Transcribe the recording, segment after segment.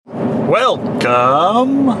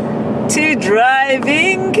Welcome to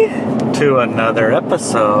driving to another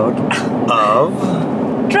episode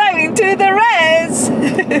of Driving to the Res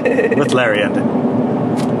with Larry and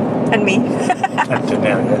me. and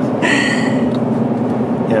Danelia.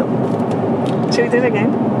 Yep. Should we do it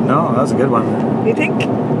again? No, that was a good one. You think?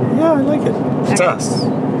 Yeah, I like it. It's Okay. us.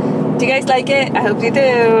 Do you guys like it? I hope you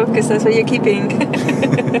do, because that's what you're keeping.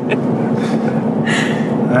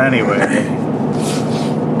 Anyway,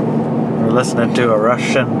 we're listening to a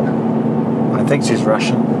Russian. I think she's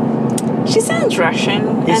Russian. She sounds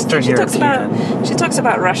Russian. Eastern and she talks European. she talks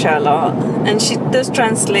about Russia a lot, and she does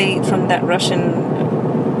translate from that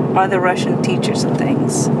other Russian teachers and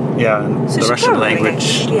things. Yeah, and So the she Russian probably language,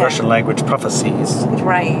 is, yeah. Russian language prophecies,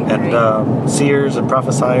 Right. and right. seers and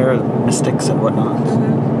prophesiers, and mystics and whatnot.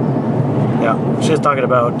 Mhm. Yeah, she was talking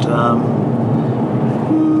about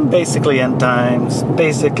basically end times,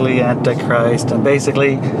 basically Antichrist, and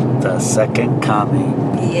basically the second coming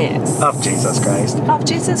Yes. of Jesus Christ. Of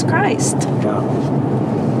Jesus Christ. Yeah.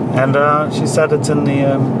 And she said it's in the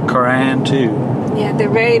Quran too. Yeah, they're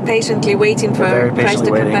very patiently waiting for They're very Christ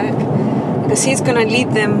to patiently come back. Because he's going to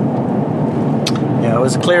lead them. Yeah, it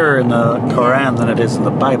was clearer in the Quran than it is in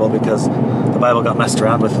the Bible because the Bible got messed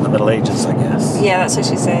around with in the Middle Ages, I guess. Yeah, that's what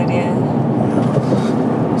she said, yeah.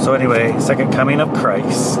 So anyway, second coming of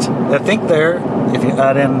Christ. I think if you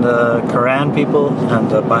add in the Quran people and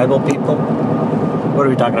the Bible people, what are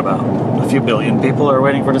we talking about? A few billion people are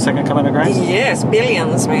waiting for the second coming of Christ? Yes,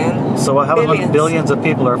 billions, man. So how about billions of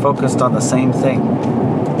people are focused on the same thing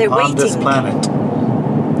They're on waiting. this planet?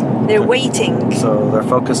 They're waiting. So they're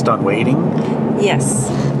focused on waiting. Yes.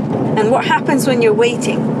 And what happens when you're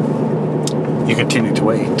waiting? You continue to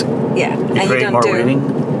wait. Yeah. You and you create don't more do. waiting.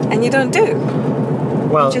 And you don't do.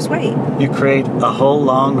 Well, You just wait. you create a whole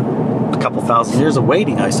couple thousand years of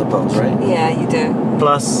waiting, I suppose, right? Yeah, you do.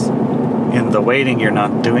 Plus, in the waiting, you're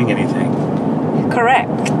not doing anything.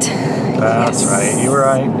 Correct. That's Yes. right. You're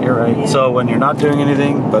right. You're right. Yeah. So when you're not doing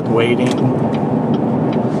anything but waiting,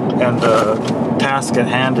 and the task at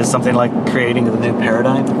hand is something like creating the new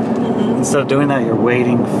paradigm, Mhm. instead of doing that, you're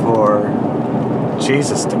waiting for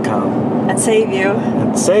Jesus to come And save you.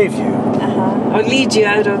 and save you, Uh-huh. Or lead you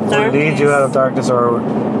out of or darkness. lead you out of darkness, or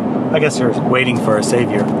I guess you're waiting for a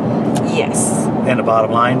savior. Yes. And the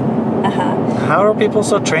bottom line, Uh-huh. how are people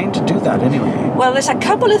so trained to do that anyway? Well, there's a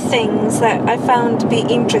couple of things that I found to be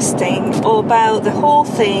interesting about the whole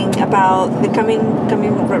thing about the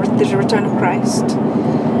the return of Christ.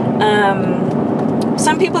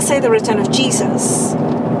 Some people say the return of Jesus,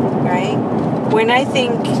 right? When I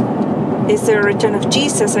think, is there a return of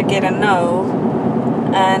Jesus, I get a no.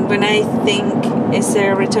 And when I think, is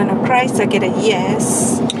there a return of Christ, I get a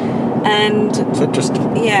yes. And It's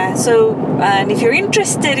interesting. yeah, so and if you're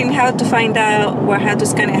interested in how to find out how to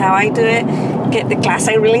scan it, how I do it, get the class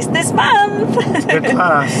I released this month. Good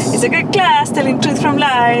class. It's a good class, telling truth from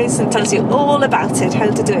lies, and tells you all about it, how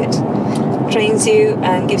to do it. Trains you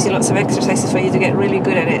and gives you lots of exercises for you to get really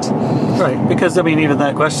good at it. Right, because I mean, even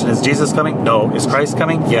that question, is Jesus coming? No. Is Christ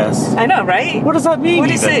coming? Yes. I know, right? What does that mean?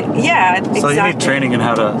 What is it? even? Yeah, exactly. So you need training in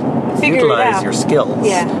how to Figure it utilize out. your skills.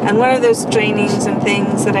 Yeah, and one of those trainings and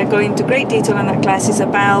things that I go into great detail in that class is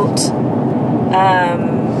about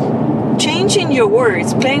changing your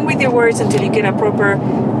words, playing with your words until you get a proper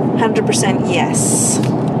 100% yes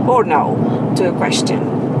or no to a question.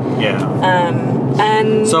 Yeah.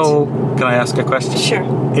 And So, can I ask a question? sure,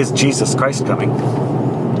 Is Jesus Christ coming?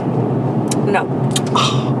 no,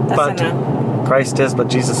 that's But a no. Christ is, but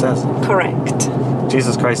Jesus isn't. Correct,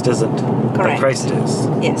 Jesus Christ isn't. But Correct. Christ is.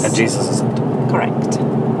 Yes. And Jesus isn't. correct.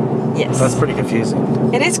 Yes, That's pretty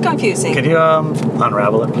confusing. it is confusing. Can you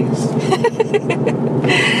unravel it, please?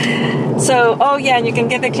 So, oh yeah, and you can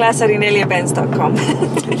get the class at ineliabenz.com.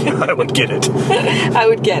 I would get it. I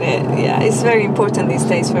would get it. Yeah, it's very important these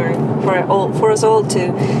days for us all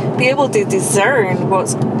to be able to discern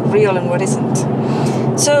what's real and what isn't.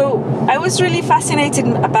 So I was really fascinated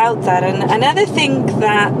about that. And another thing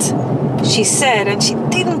that she said, and she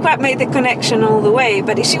didn't quite make the connection all the way,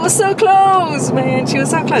 but she was so close, man. She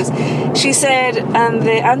was so close. She said, and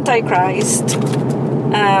the Antichrist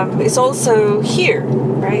is also here,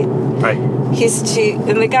 right? Right.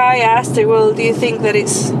 And the guy asked her, well, do you think that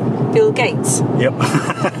it's Bill Gates? Yep.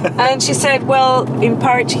 And she said, well, in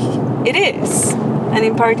part it is, and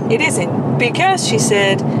in part it isn't. Because, she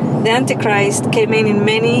said, the Antichrist came in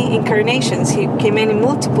many incarnations. He came in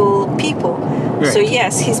multiple people. Right. So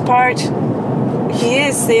yes, he is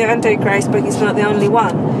the Antichrist, but he's not the only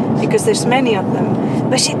one, because there's many of them.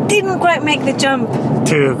 But she didn't quite make the jump.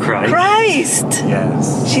 To Christ. Christ!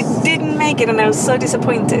 Yes. She didn't make it, and I was so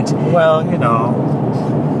disappointed. Well, you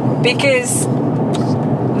know, because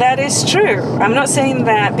that is true. I'm not saying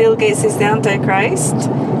that Bill Gates is the Antichrist.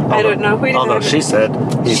 I don't know who it is. Although she said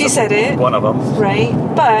it. One of them. Right.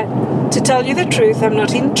 But to tell you the truth, I'm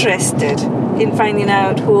not interested in finding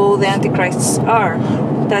out who all the Antichrists are.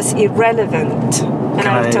 That's irrelevant. And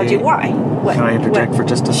I'll tell you why. Can I interject for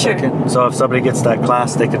just a second? So if somebody gets that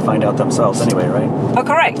class, they can find out themselves anyway, right? Oh,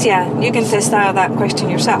 correct, yeah. You can test out that question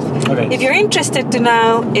yourself. Okay. If you're interested to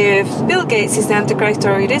know if Bill Gates is the Antichrist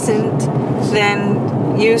or it isn't,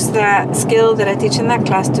 then use that skill that I teach in that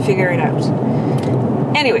class to figure it out.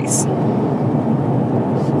 Anyways,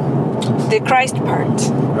 the Christ part.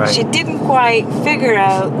 Right. She didn't quite figure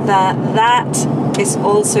out that is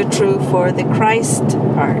also true for the Christ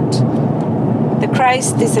part. The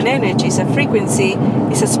Christ is an energy, it's a frequency,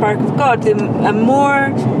 it's a spark of God. A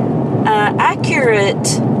more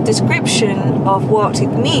accurate description of what it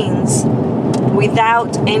means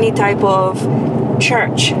without any type of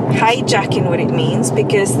church hijacking what it means,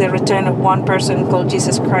 because the return of one person called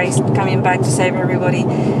Jesus Christ coming back to save everybody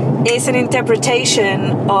is an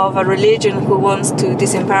interpretation of a religion who wants to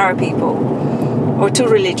disempower people, or two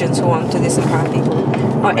religions who want to disempower people,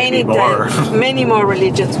 or many more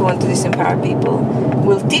religions who want to disempower people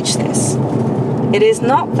will teach this. It is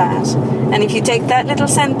not that. And if you take that little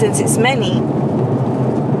sentence, it's many,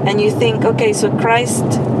 and you think, okay, so Christ,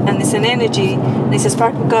 and it's an energy, and it's a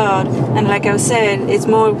spark of God, and like I said, it's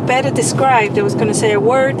more better described. I was going to say a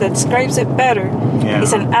word that describes it better. Yeah.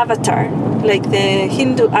 It's an avatar, like the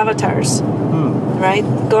Hindu avatars, right?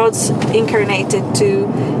 God's incarnated to,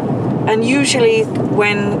 and usually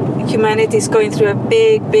when humanity is going through a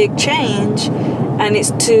big change, and it's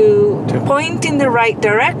to point in the right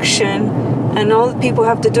direction, and all people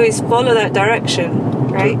have to do is follow that direction.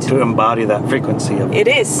 Right? To embody that frequency of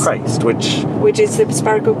Christ, which is the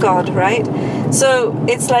spark of God, right? So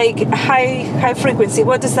it's like high frequency.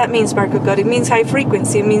 What does that mean, spark of God? It means high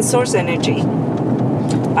frequency. It means source energy.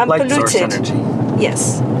 Light source energy.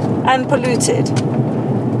 Yes. Unpolluted.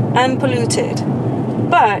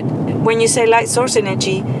 But when you say light source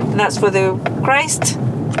energy, that's for the Christ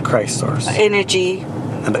source energy.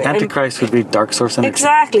 And the Antichrist would be dark source energy.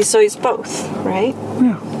 Exactly. So it's both, right?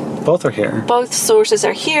 Yeah. Both are here. Both sources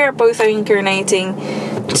are here. Both are incarnating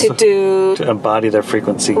to embody their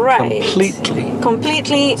frequency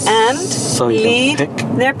completely, and lead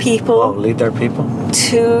their people. Lead their people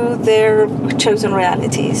to their chosen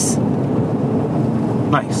realities.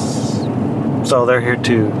 Nice. So they're here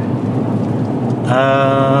to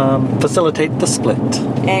facilitate the split.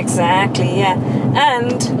 Exactly. Yeah.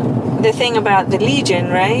 And the thing about the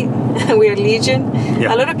Legion, right? We're Legion.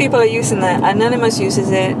 Yeah. A lot of people are using that. Anonymous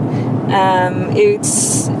uses it.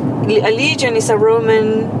 It's a Legion is a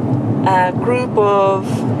Roman group of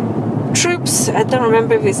troops. I don't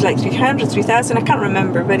remember if it's like 300, 3,000. I can't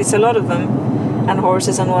remember, but it's a lot of them, and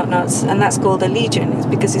horses and whatnots. And that's called a Legion. It's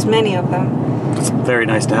because there's many of them. It's very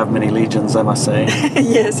nice to have many legions, I must say.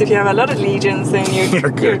 Yes, if you have a lot of legions, then you're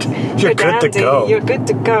good. You're good to go. You're good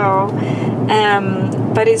to go.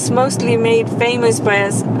 But it's mostly made famous by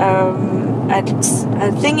a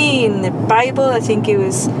thingy in the Bible. I think it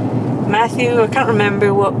was Matthew. I can't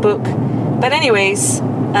remember what book. But anyways,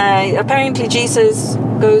 apparently Jesus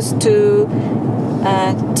goes to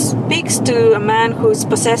speaks to a man who's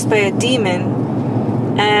possessed by a demon,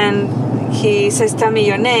 and he says, "Tell me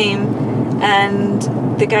your name." And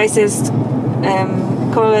the guy says,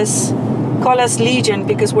 "Call us Legion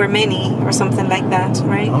because we're many," or something like that,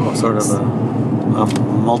 right? Oh, sort of a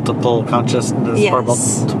multiple consciousness, yes. Or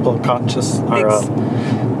multiple conscious, or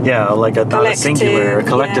like not a singular, a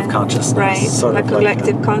collective consciousness, right? Sort a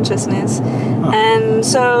collective consciousness. And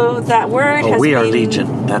so that word has we been... are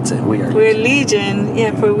Legion. That's it. We are. We're Legion.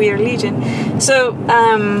 Yeah, for we are Legion. So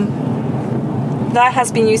that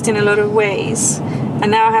has been used in a lot of ways. And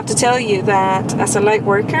now I have to tell you that as a light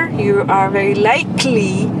worker, you are very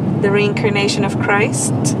likely the reincarnation of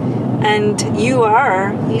Christ, and you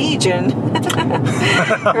are Legion.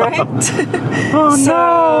 Right? Oh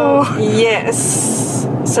no! Yes.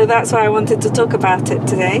 So that's why I wanted to talk about it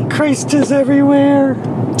today. Christ is everywhere.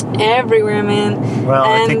 Everywhere, man. Well,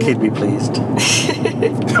 I think he'd be pleased.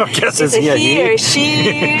 I guess it's he or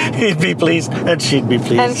she. He'd be pleased, and she'd be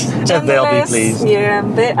pleased, and they'll be pleased. Yeah,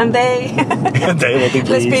 and they. And they will be pleased.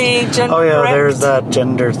 Let's be gender correct. There's that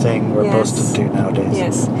gender thing we're supposed to do nowadays.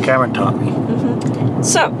 Yes. Cameron taught me. Mm-hmm.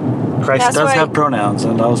 So. Christ does have pronouns,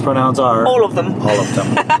 and those pronouns are... All of them. All of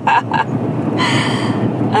them.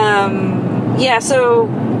 So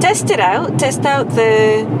test it out. Test out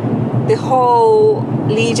the whole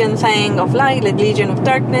Legion thing of light, like Legion of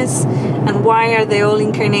darkness, and why are they all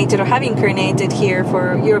incarnated or have incarnated here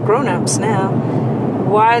for your grown-ups now?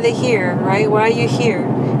 why are they here, right? Why are you here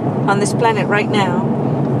on this planet right now?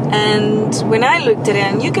 And when I looked at it,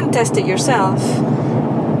 and you can test it yourself,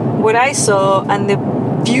 what I saw and the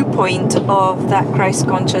viewpoint of that Christ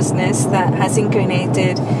consciousness that has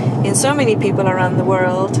incarnated in so many people around the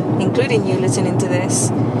world, including you listening to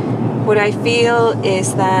this, what I feel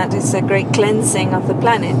is that it's a great cleansing of the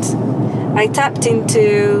planet. I tapped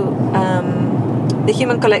into the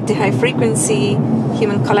human collective high frequency,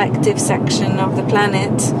 human collective section of the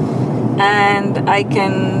planet, and I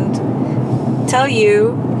can tell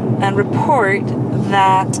you and report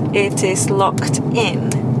that it is locked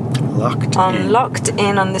in. Locked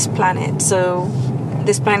in on this planet. So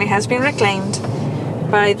this planet has been reclaimed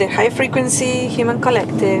by the high frequency human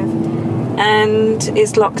collective and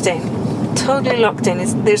is locked in. Totally locked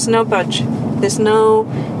in. There's no budge. There's no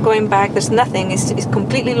going back. There's nothing. It's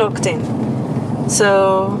completely locked in.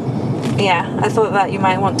 So yeah, I thought that you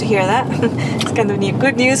might want to hear that. It's kind of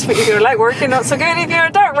good news for if you're a light worker, not so good if you're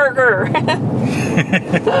a dark worker.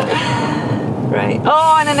 Right.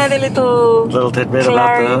 Oh, and another little tidbit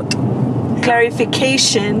about that.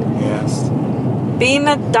 Clarification. Yes. Being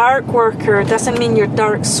a dark worker doesn't mean you're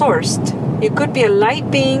dark sourced. You could be a light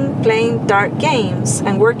being playing dark games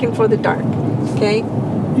and working for the dark. Okay?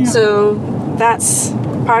 Yeah. So that's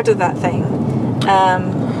part of that thing.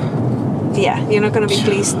 Yeah, you're not going to be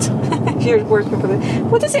pleased if you're working for the...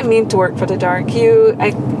 What does it mean to work for the dark? You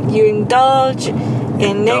indulge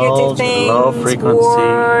in negative things, low frequency,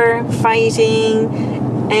 war, fighting,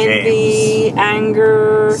 envy,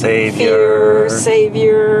 anger, fear,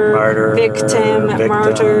 savior, martyr, victim,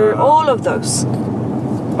 martyr, all of those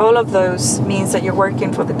means that you're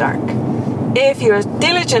working for the dark. If you're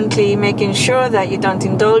diligently making sure that you don't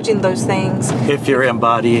indulge in those things, if you're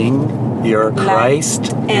embodying your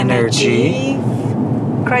Christ energy,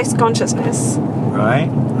 Christ consciousness, right?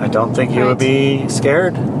 I don't think you would be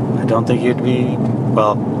scared. I don't think you'd be,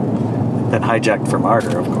 well, then hijacked for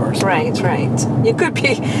martyr, of course. Right. You could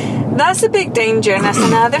be. That's a big danger, and that's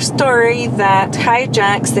another story that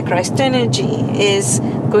hijacks the Christ energy, is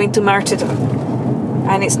going to martyrdom.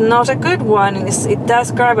 And it's not a good one, and it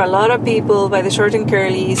does grab a lot of people by the short and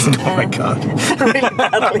curlies. Oh my God. Really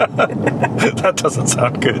badly. That doesn't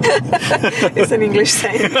sound good. It's an English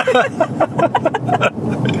saying.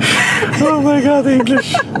 Oh my God, the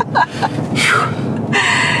English.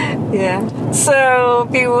 Yeah. So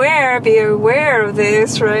be aware of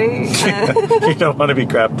this, right? You don't want to be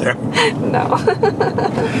grabbed there. No.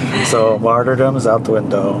 So martyrdom is out the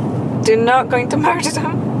window. Do not go into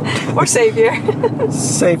martyrdom. Or savior.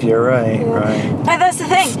 Savior, right, yeah. Right. But that's the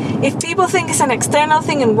thing. If people think it's an external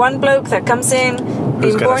thing and one bloke that comes in,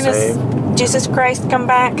 being born as Jesus Christ, come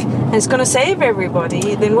back, and is going to save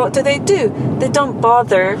everybody, then what do? They don't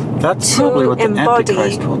bother. That's to probably what the embody.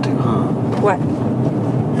 Antichrist will do, huh? What?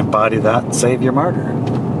 Embody that savior martyr.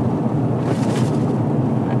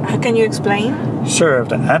 How can you explain? Sure, if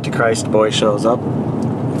the Antichrist boy shows up,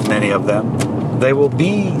 many of them, they will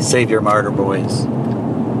be savior martyr boys.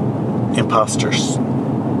 Imposters.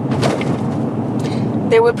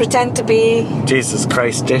 They would pretend to be Jesus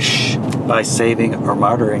Christ-ish by saving or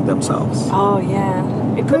martyring themselves. Oh yeah,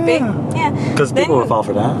 it could be. Yeah, because people would fall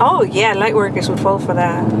for that. Oh yeah, light workers would fall for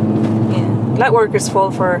that. Yeah, light workers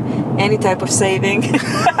fall for any type of saving.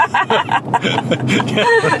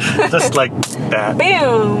 Just like that.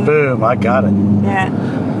 Boom, I got it. Yeah.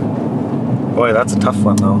 Boy, that's a tough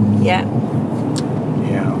one though. Yeah.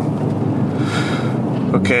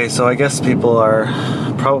 Okay, so I guess people are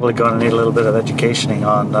probably going to need a little bit of educationing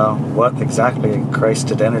on what exactly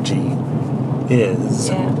Christed energy is,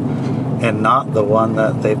 and not the one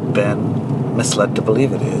that they've been misled to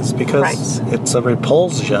believe it is, because it's a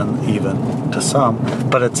repulsion even to some,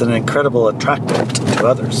 but it's an incredible attractant to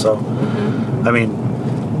others. So, I mean,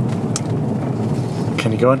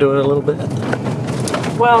 can you go into it a little bit?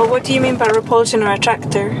 Well, what do you mean by repulsion or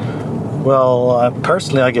attractor? Well,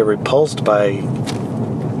 personally, I get repulsed by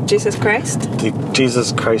Jesus Christ? The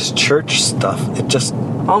Jesus Christ Church stuff. It just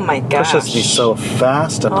pushes me so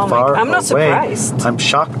fast and far away. I'm not surprised. I'm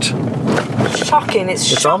shocked. Shocking. It's shocking.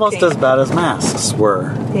 It's almost as bad as masks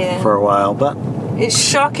were for a while, but... It's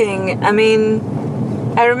shocking. I mean,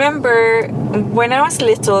 I remember when I was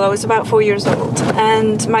little, I was about 4 years old,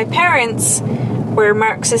 and my parents were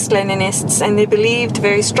Marxist-Leninists, and they believed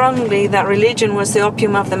very strongly that religion was the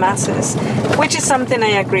opium of the masses, which is something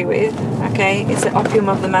I agree with, okay? It's the opium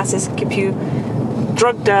of the masses, keep you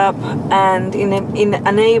drugged up and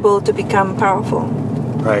unable to become powerful.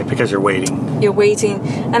 Right, because you're waiting. You're waiting,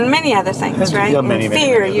 and many other things, right? Yeah, many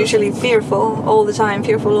usually fearful all the time.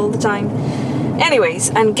 Anyways,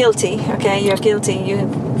 and guilty, okay? You're guilty. You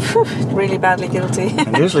really badly guilty.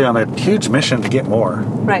 And usually on a huge mission to get more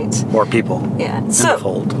Right. people Yeah. in the So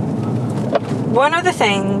fold. one of the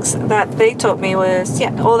things that they taught me was,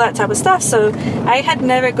 all that type of stuff. So I had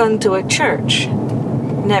never gone to a church.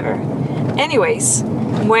 Never. Anyways,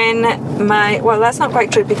 when that's not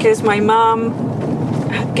quite true, because my mom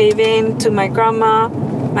gave in to my grandma,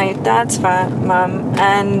 my dad's mom,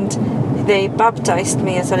 and they baptized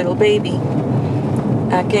me as a little baby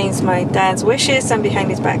against my dad's wishes and behind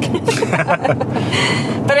his back.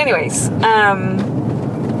 But anyways,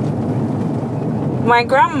 my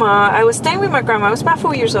grandma, I was staying with my grandma, I was about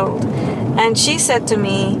 4 years old, and she said to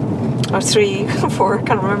me, or 3, 4, I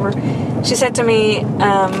can't remember, she said to me,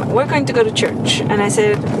 we're going to go to church. And I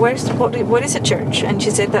said, what is a church? And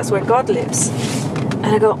she said, that's where God lives.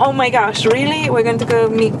 And I go, oh my gosh, really? We're going to go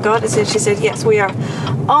meet God? And she said, yes, we are.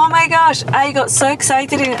 Oh my gosh, I got so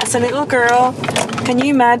excited as a little girl. Can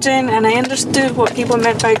you imagine? And I understood what people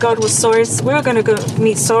meant by God was swords. We were going to go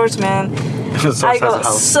meet Swordsman. I got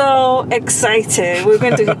so excited. We were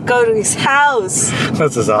going to go to his house.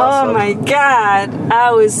 This is awesome. Oh my God.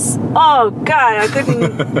 I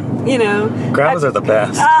couldn't, Grandmas are the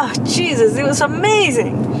best. Oh, Jesus, it was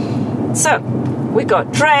amazing. So, we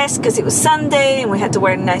got dressed because it was Sunday and we had to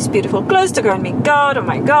wear nice, beautiful clothes to go and meet God. Oh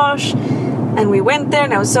my gosh. And we went there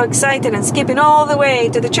and I was so excited and skipping all the way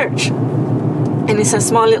to the church. And it's a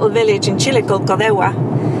small little village in Chile called Codewa.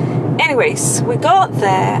 Anyways, we got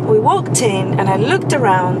there, we walked in, and I looked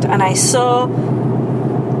around and I saw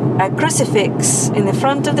a crucifix in the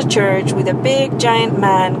front of the church with a big giant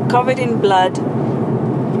man covered in blood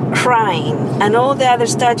crying, and all the other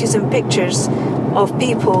statues and pictures of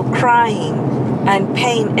people crying and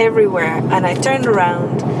pain everywhere. And I turned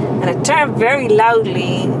around and I turned very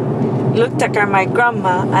loudly, looked at my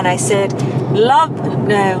grandma, and I said,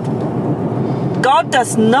 God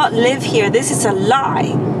does not live here. This is a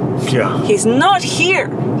lie. Yeah. He's not here.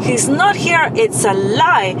 He's not here. It's a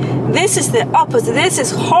lie. This is the opposite. This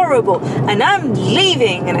is horrible. And I'm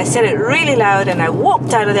leaving. And I said it really loud. And I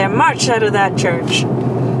walked out of there, marched out of that church.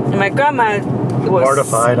 And my grandma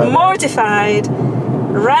was mortified,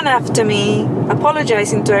 ran after me,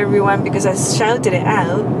 apologizing to everyone because I shouted it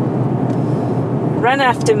out. Ran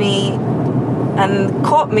after me and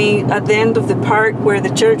caught me at the end of the park where the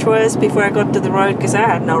church was before I got to the road, because I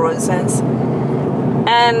had no road sense.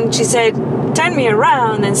 And she said, turned me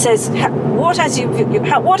around and says, what has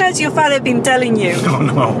your father been telling you? Oh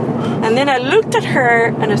no. And then I looked at her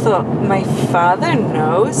and I thought, my father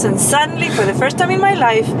knows. And suddenly, for the first time in my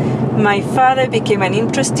life, my father became an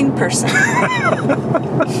interesting person.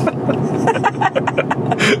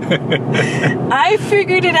 I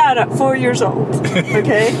figured it out at 4 years old.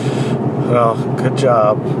 Okay? Well, good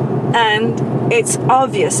job. And it's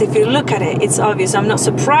obvious. If you look at it, it's obvious. I'm not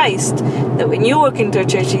surprised that when you walk into a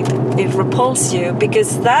church, it repulses you,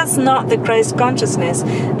 because that's not the Christ consciousness.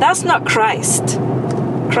 That's not Christ.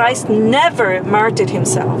 Christ never martyred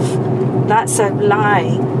himself. That's a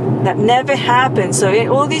lie. That never happened. So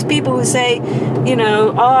all these people who say,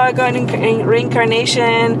 I got in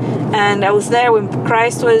reincarnation and I was there when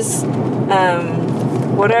Christ was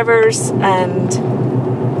whatever's and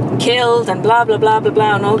killed and blah blah blah blah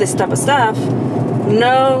blah and all this type of stuff.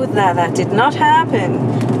 No, that did not happen.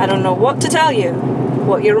 I don't know what to tell you.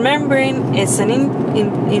 What you're remembering is an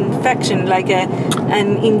infection, like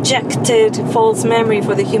an injected false memory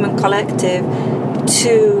for the human collective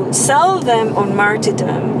to sell them on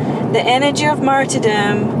martyrdom. The energy of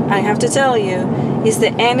martyrdom, I have to tell you, is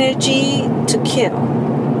the energy to kill.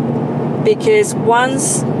 Because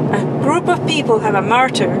once a group of people have a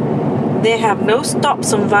martyr, they have no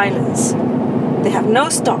stops on violence. They have no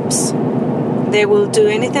stops. They will do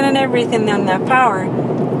anything and everything in their power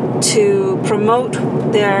to promote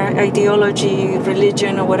their ideology,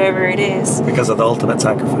 religion, or whatever it is. Because of the ultimate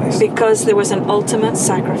sacrifice. Because there was an ultimate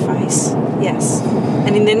sacrifice. Yes.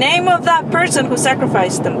 And in the name of that person who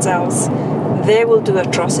sacrificed themselves, they will do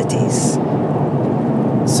atrocities.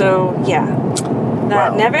 So,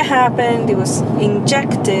 that never happened. It was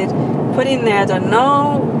injected, put in there. I don't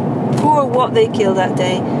know who or what they killed that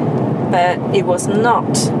day, but it was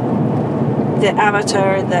not the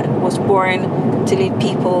avatar that was born to lead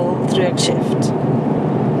people through a shift.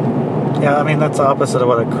 Yeah, I mean, that's the opposite of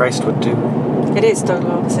what a Christ would do. It is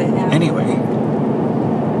totally opposite, yeah. Anyway.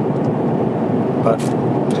 But,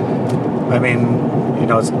 I mean,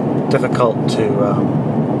 it's difficult to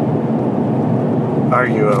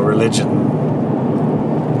argue a religion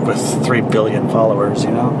with 3 billion followers,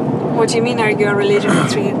 What do you mean argue a religion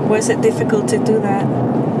with 3? Why is it difficult to do that?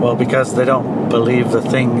 Well, because they don't believe the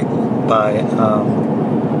thing by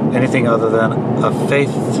anything other than a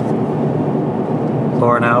faith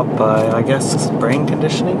borne out by, I guess, brain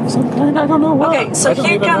conditioning of some kind. I don't know what. Okay, so I don't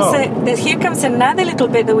here even know. here comes another little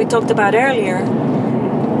bit that we talked about earlier.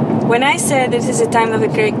 When I said this is a time of a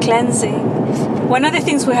great cleansing, one of the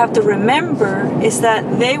things we have to remember is that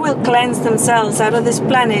they will cleanse themselves out of this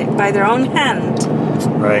planet by their own hand.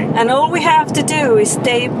 Right. And all we have to do is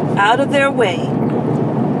stay out of their way.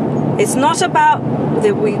 It's not about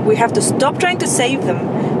that we have to stop trying to save them.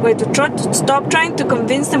 We have to stop trying to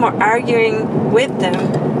convince them or arguing with them.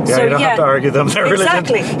 Yeah, so, you don't have to argue them. Their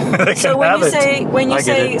exactly. religion. They So can when have you it.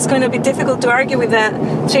 say it's going to be difficult to argue with that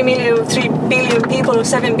 3 billion people or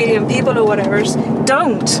 7 billion people or whatever,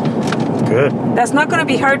 don't. Good. That's not going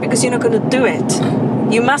to be hard because you're not going to do it.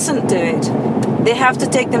 You mustn't do it. They have to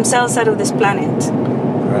take themselves out of this planet.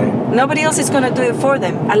 Right. Nobody else is going to do it for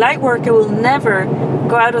them. A light worker will never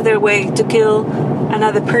go out of their way to kill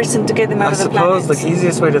another person to get them out I of the planet. suppose the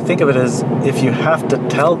easiest way to think of it is if you have to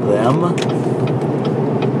tell them,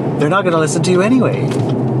 they're not going to listen to you anyway.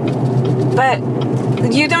 But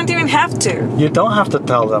you don't even have to. You don't have to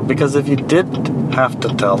tell them, because if you did have to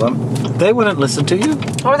tell them, they wouldn't listen to you.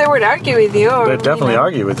 Or they would argue with you. Or, They'd definitely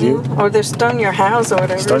argue with you. Or they stone your house or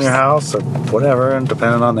whatever. Stone your house or whatever, and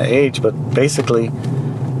depending on the age. But basically,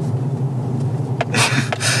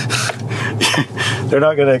 they're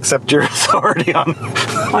not going to accept your authority on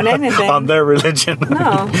anything. on their religion.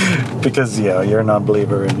 No. Because, you're a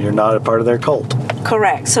non-believer and you're not a part of their cult.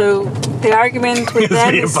 Correct. So the argument with It'd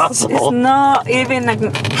them be is impossible. not even a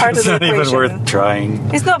part It's of the not equation. even worth trying.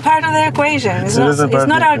 It's not part of the equation. It's It isn't part it's of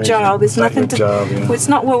not the our equation. job. It's It's not nothing your to. job, yeah. It's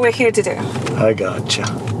not what we're here to do. I gotcha.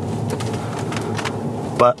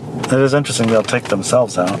 But it is interesting, they'll take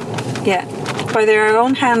themselves out. Yeah. By their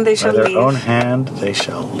own hand they shall By their leave. own hand, they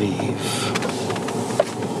shall leave.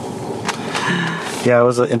 Yeah, it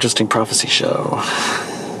was an interesting prophecy show.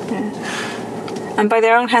 And by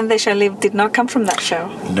their own hand they shall live did not come from that show.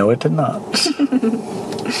 No, it did not.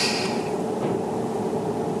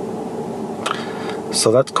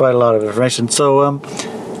 So that's quite a lot of information. So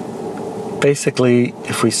basically,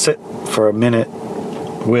 if we sit for a minute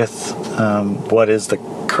with what is the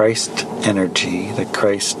Christ energy, the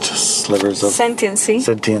Christ slivers of Sentiency.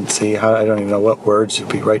 sentiency. I don't even know what words would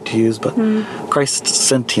be right to use, but Christ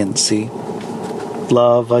sentiency.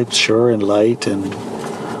 Love, I'm sure, and light, and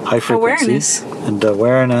high frequencies. And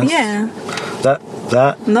awareness. Yeah.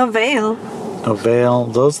 That No veil. no veil,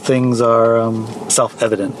 those things are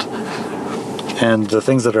self-evident. And the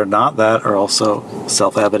things that are not that are also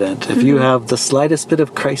self-evident. If you have the slightest bit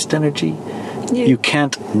of Christ energy, you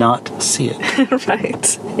can't not see it.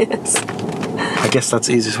 Right. Yes. I guess that's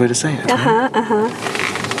the easiest way to say it. Right?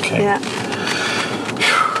 Okay. Yeah.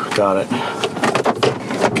 Got it.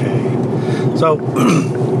 Okay. So,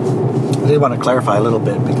 I did want to clarify a little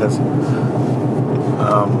bit because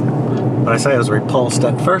when I say I was repulsed,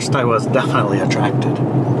 at first I was definitely attracted.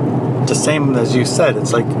 The same as you said,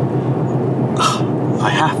 it's like, I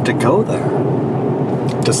have to go there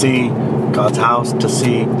to see God's house, to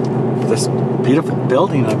see this beautiful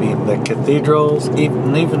building. I mean, the cathedrals,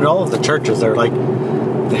 even all of the churches, they're like,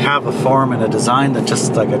 they have a form and a design that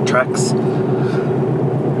just like attracts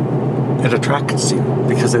you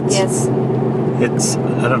because it's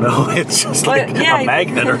I don't know, it's just like a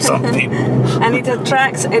magnet or something. And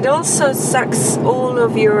it also sucks all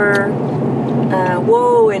of your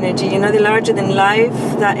woe energy, the larger than life,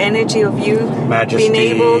 that energy of you Majesty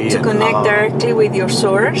being able to and connect awe. directly with your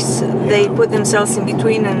source. They put themselves in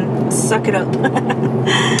between and suck it up.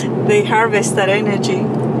 They harvest that energy,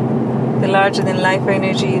 the larger than life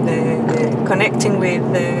energy, the connecting with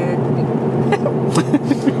the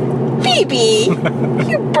baby,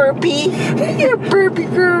 you burpee, you're a burpee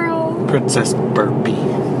girl, Princess Burpee.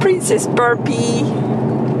 Princess Burpee.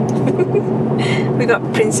 We got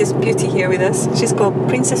Princess Beauty here with us. She's called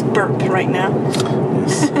Princess Burp right now.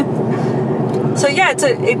 Yes. So yeah,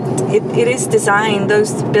 it is designed.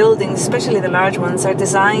 Those buildings, especially the large ones, are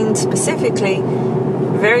designed specifically,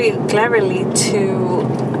 very cleverly, to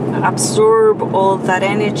absorb all that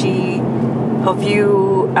energy of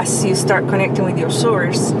you as you start connecting with your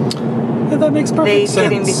source. Yeah, that makes perfect sense. They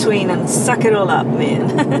get in between and suck it all up,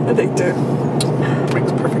 man. They do.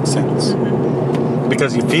 Makes perfect sense.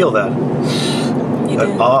 Because you feel that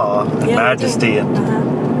awe and majesty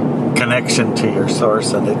and connection to your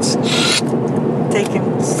source, and it's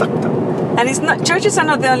taken, sucked up. And it's not, churches are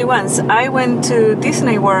not the only ones. I went to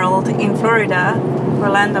Disney World in Florida,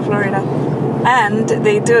 Orlando, Florida, and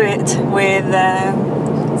they do it with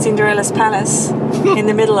Cinderella's Palace in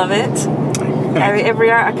the middle of it. Every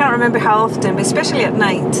hour, I can't remember how often, but especially at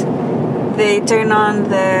night, they turn on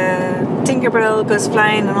the Tinkerbell goes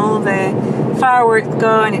flying and all the fireworks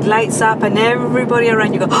go and it lights up and everybody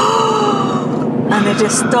around you go and they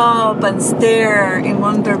just stop and stare in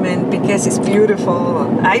wonderment because it's beautiful.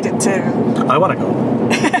 I did too. I want to go.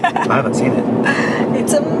 I haven't seen it.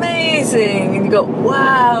 It's amazing, and you go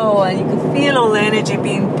wow, and you can feel all the energy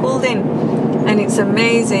being pulled in, and it's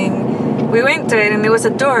amazing. We went to it and there was a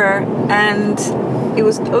door and it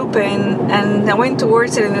was open, and I went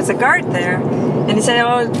towards it and there's a guard there, and he said,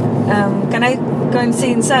 can I go and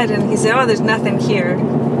see inside? And he said, there's nothing here,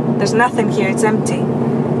 it's empty.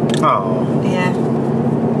 Oh. Yeah.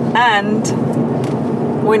 And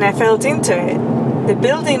when I felt into it, the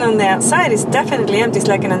building on the outside is definitely empty. It's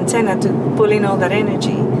like an antenna to pull in all that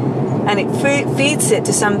energy, and it feeds it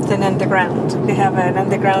to something underground. They have an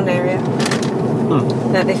underground area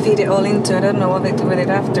that they feed it all into. I don't know what they do with it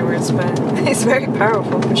afterwards, but it's very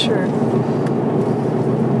powerful for sure.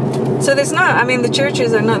 So there's not, the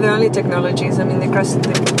churches are not the only technologies. The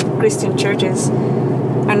Christian churches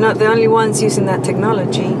are not the only ones using that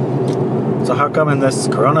technology. So how come in this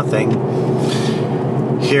corona thing,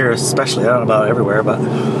 here especially, I don't know about everywhere, but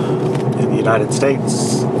in the United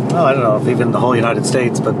States, well, I don't know if even the whole United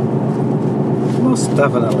States, but most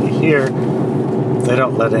definitely here, they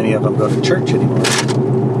don't let any of them go to church anymore.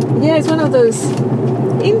 Yeah, it's one of those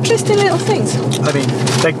interesting little things.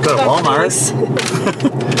 They can go to Walmart.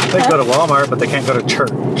 They can go to Walmart, but they can't go to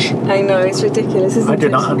church. I know, it's ridiculous, isn't it? I do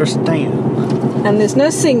not understand. And there's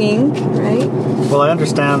no singing, right? Well, I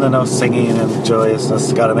understand the no singing and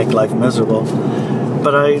joyousness got to make life miserable.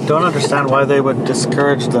 But I don't understand why they would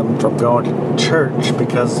discourage them from going to church,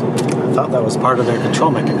 because I thought that was part of their control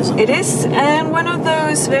mechanism. It is, and one of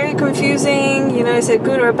those very confusing, is it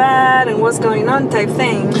good or bad and what's going on type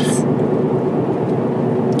things.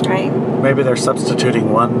 Right? Maybe they're substituting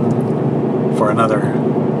one for another.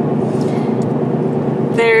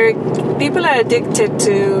 People are addicted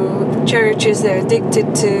to churches, they're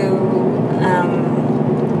addicted to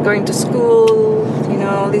going to school,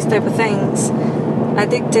 all these type of things.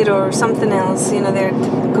 Addicted or something else, they're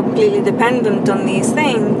completely dependent on these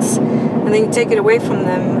things, and then you take it away from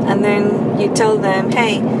them, and then you tell them,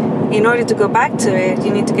 hey, in order to go back to it,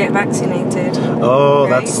 you need to get vaccinated. Oh,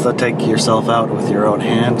 right? That's the take yourself out with your own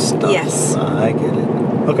hand stuff. Yes. I get it.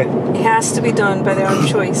 Okay. It has to be done by their own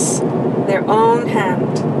choice, their own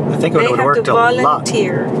hand. I think it would have worked a lot.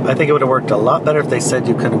 Volunteer. I think it would have worked a lot better if they said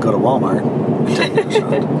you couldn't go to Walmart and take a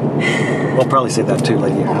shot. We'll probably say that too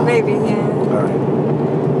later. Maybe, yeah. All right.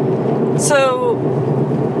 So,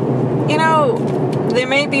 there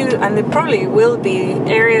may be, and there probably will be,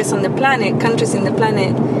 areas on the planet, countries in the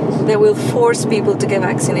planet, that will force people to get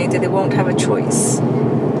vaccinated. They won't have a choice.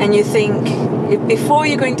 And you think, if before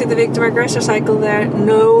you go into the victim-aggressor cycle there,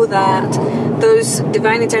 know that those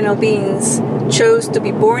divine eternal beings chose to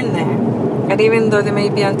be born there. And even though they may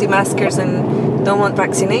be anti-maskers and don't want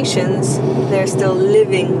vaccinations, they're still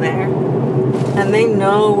living there. And they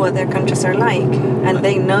know what their countries are like, and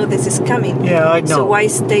they know this is coming. Yeah, I know. So why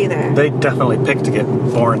stay there? They definitely picked to get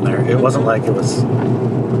born there. It wasn't like it was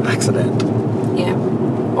an accident. Yeah.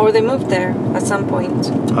 Or they moved there at some point.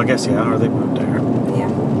 I guess, yeah, or they moved there. Yeah.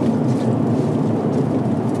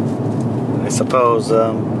 I suppose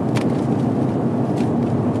at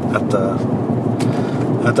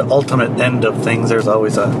the ultimate end of things, there's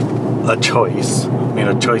always a choice.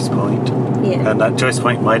 A choice point. Yeah. And that choice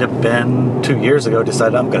point might have been 2 years ago,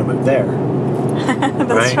 decided I'm going to move there.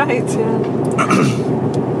 That's right, yeah.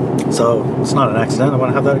 So it's not an accident. I want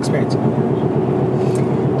to have that experience.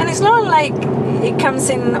 And it's not like it comes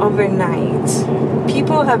in overnight.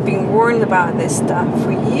 People have been warned about this stuff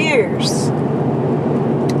for years.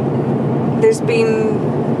 This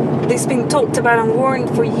been talked about and warned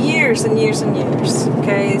for years and years and years.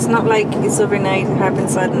 Okay, it's not like it's overnight. It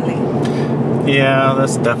happens suddenly. Yeah,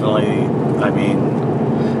 that's definitely.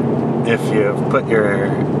 If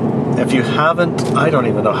you haven't, I don't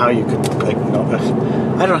even know how you could. I don't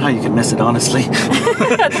know how you can miss it, honestly.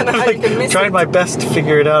 I don't know how you can miss it. Tried my best to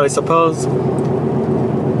figure it out. I suppose.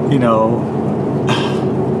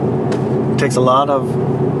 It takes a lot of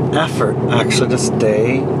effort actually to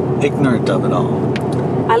stay ignorant of it all.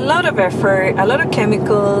 A lot of effort, a lot of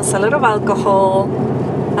chemicals, a lot of alcohol,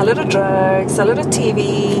 a lot of drugs, a lot of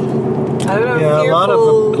TV, a lot of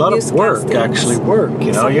fearful a lot of work newscastings. Actually work.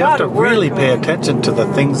 You have to really pay attention to the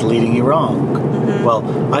things leading you wrong. Mm-hmm. Well,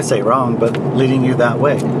 I say wrong, but leading you that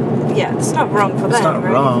way. Yeah, it's not wrong for them, It's not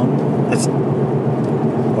right? wrong.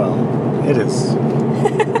 It is.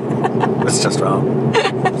 It's just wrong.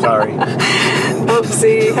 Sorry.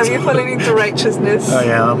 Oopsie, have you fallen into righteousness? I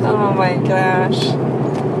am. Oh my gosh.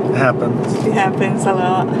 It happens. It happens a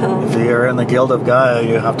lot. If you're in the Guild of Gaia,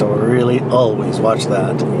 you have to really always watch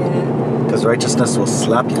that. Yeah. Because righteousness will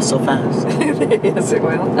slap you so fast. Yes, it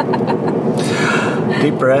will.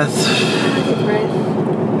 Deep breath. Deep breath.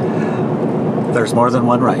 There's more than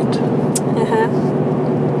one right. Uh-huh.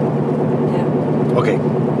 Yeah. Okay,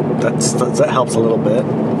 that helps a little bit.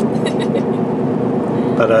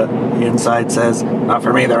 But the inside says, not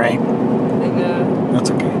for me, there ain't. I know. That's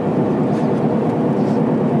okay.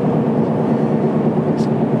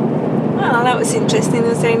 Well, that was interesting.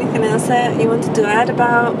 Was there anything else that you wanted to add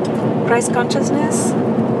about Christ consciousness?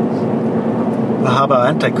 Well, how about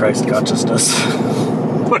Antichrist consciousess?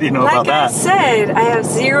 What do you know about Like I that? said, I have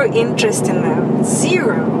zero interest in them.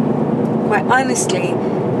 Zero. Quite honestly,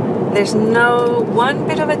 there's no one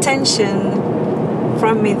bit of attention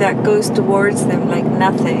from me that goes towards them, like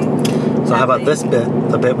nothing. So how about this bit,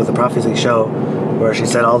 the bit with the prophecy show, where she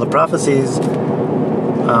said all the prophecies,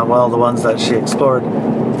 well, the ones that she explored,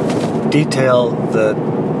 detail the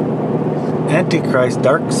Antichrist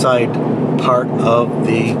dark side part of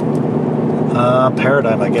the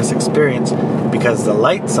paradigm, I guess, experience, because the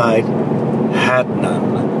light side had none.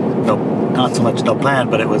 No, not so much no plan,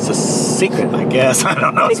 but it was a secret, I guess. I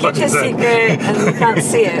don't know. It's a secret and you can't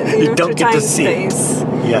see it. You don't get to see it. Space.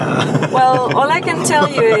 Yeah. Well, all I can tell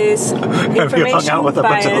you is information Have you hung out with a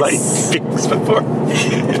bunch of light bias. beings before?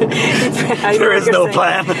 I know There what is you're no saying.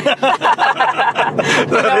 plan. I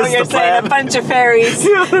know That what is you're the saying. plan. A bunch of fairies.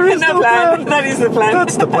 Yeah, there is no plan. That is the plan.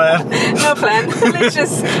 That's the plan. No plan. Let's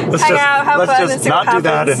just Let's hang just, out, have let's fun, just and see not what do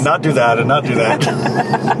that happens. and not do that and not do that.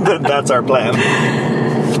 That's our plan.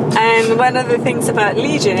 And one of the things about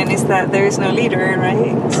Legion is that there is no leader,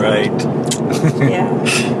 right? Right. Yeah.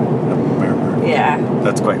 Yeah.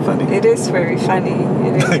 That's quite funny. It is very funny.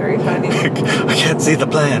 It is very funny. I can't see the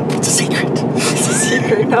plan. It's a secret. It's a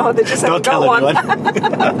secret. No, they just Don't haven't got tell one.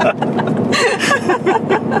 anyone.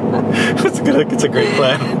 It's a great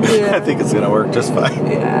plan. Yeah. I think it's going to work just fine.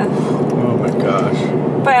 Yeah. Oh my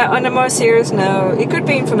gosh. But on a more serious note, it could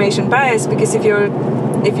be information bias because if your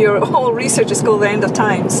whole research is called the end of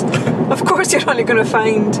times, of course you're only going to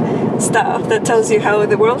find stuff that tells you how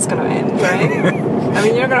the world's going to end, right? I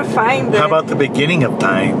mean, you're not going to find the... How about the beginning of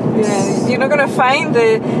time? Yeah, you're not going to find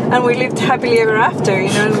the... And we lived happily ever after, you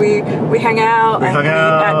know, and we hung out. We and hung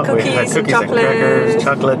out, we we had had cookies and cookies and chocolate. crackers,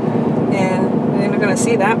 chocolate, Yeah, you're not going to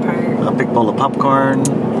see that part. a big bowl of popcorn.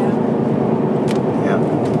 Yeah. Yeah.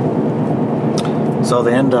 So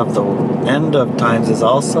the end of times is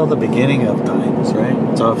also the beginning of times,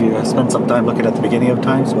 right? So if you spend some time looking at the beginning of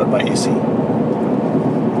times, what might you see?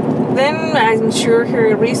 Then I'm sure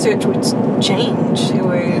her research would change. She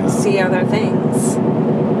would see other things.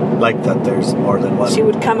 Like that there's more than one. She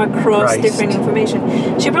would come across Christ. different information.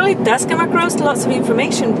 She probably does come across lots of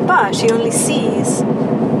information, but she only sees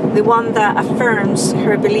the one that affirms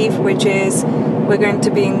her belief, which is we're going to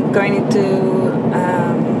be going into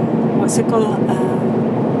what's it called?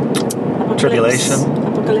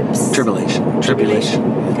 Apocalypse. Tribulation.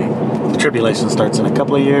 Okay. The tribulation starts in a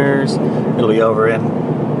couple of years. It'll be over in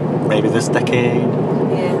maybe this decade.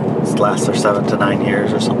 Yeah. It lasts for 7 to 9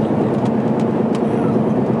 years or something.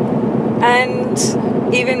 And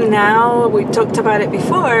even now, we talked about it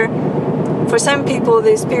before, for some people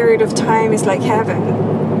this period of time is like heaven,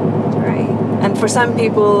 right? And for some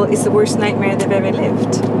people it's the worst nightmare they've ever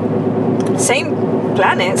lived. Same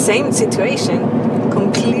planet, same situation,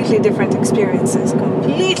 completely different experiences,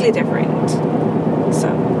 completely different. So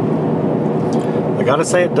I gotta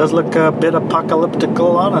say, it does look a bit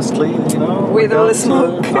apocalyptical, honestly, you know. With all the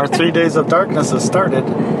smoke. Our 3 days of darkness has started.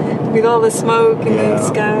 with all the smoke in Yeah. the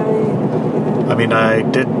sky. I mean, I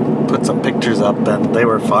did put some pictures up, and they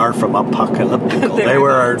were far from apocalyptical. They they were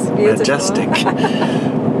were not. Beautiful. majestic.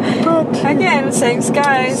 But Again, same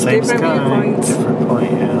skies, same different sky, viewpoints. different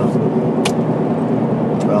point, yeah.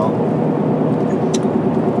 Well,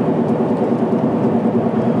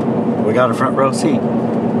 we got a front row seat.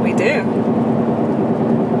 We do.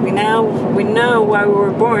 We know why we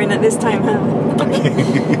were born at this time, huh?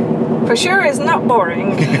 For sure, it's not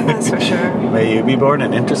boring. That's for sure. May you be born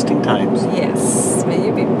in interesting times. Yes, may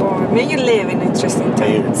you be born. May you live in interesting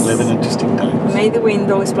May you times. live in interesting times. May the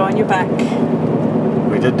wind always blow on your back.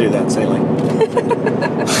 We did do that sailing.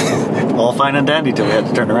 All fine and dandy till we had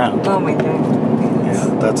to turn around. Oh my god. Yeah,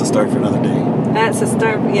 that's a story for another day. That's a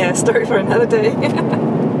story for another day.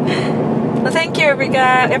 Well, thank you,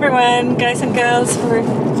 everyone, guys and girls, for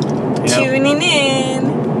tuning in.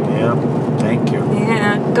 Yeah, thank you.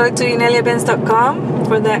 Yeah, go to ineliabenz.com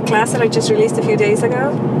for that class that I just released a few days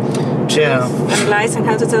ago. Yeah. And lies and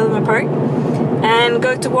how to tell them apart. And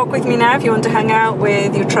go to Walk With Me Now if you want to hang out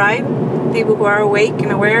with your tribe people who are awake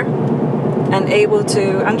and aware and able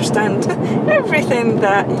to understand everything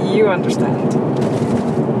that you understand.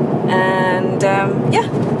 And yeah,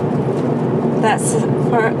 that's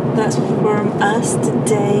from us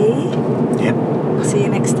today. Yep. See you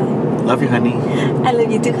next time. Love you, honey. I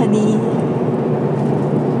love you too, honey.